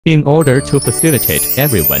In order to facilitate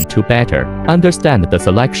everyone to better understand the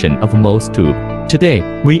selection of MOS tube, today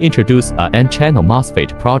we introduce a N-channel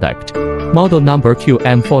MOSFET product, model number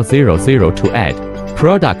QM4002AD.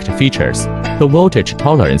 Product features: the voltage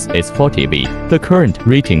tolerance is 40 V, the current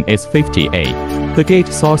rating is 50 A, the gate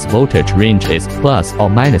source voltage range is plus or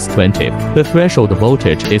minus 20, the threshold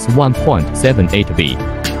voltage is 1.78 V.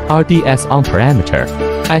 RDS on parameter: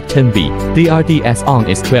 at 10 V, the RDS on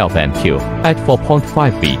is 12 MQ. At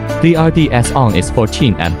 4.5 V, the RDS on is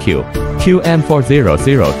 14 MQ.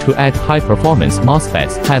 QM4002AD high-performance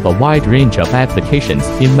MOSFETs have a wide range of applications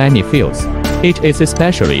in many fields. It is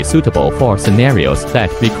especially suitable for scenarios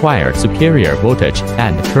that require superior voltage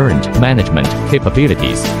and current management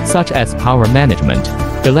capabilities, such as power management,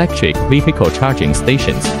 electric vehicle charging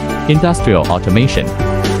stations, industrial automation,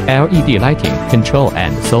 LED lighting control,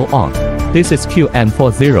 and so on. This is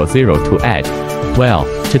QM4002AD. Well,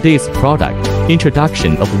 today's product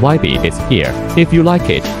introduction of VB is here. If you like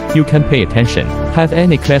it, you can pay attention. Have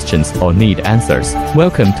any questions or need answers?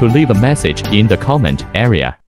 Welcome to leave a message in the comment area.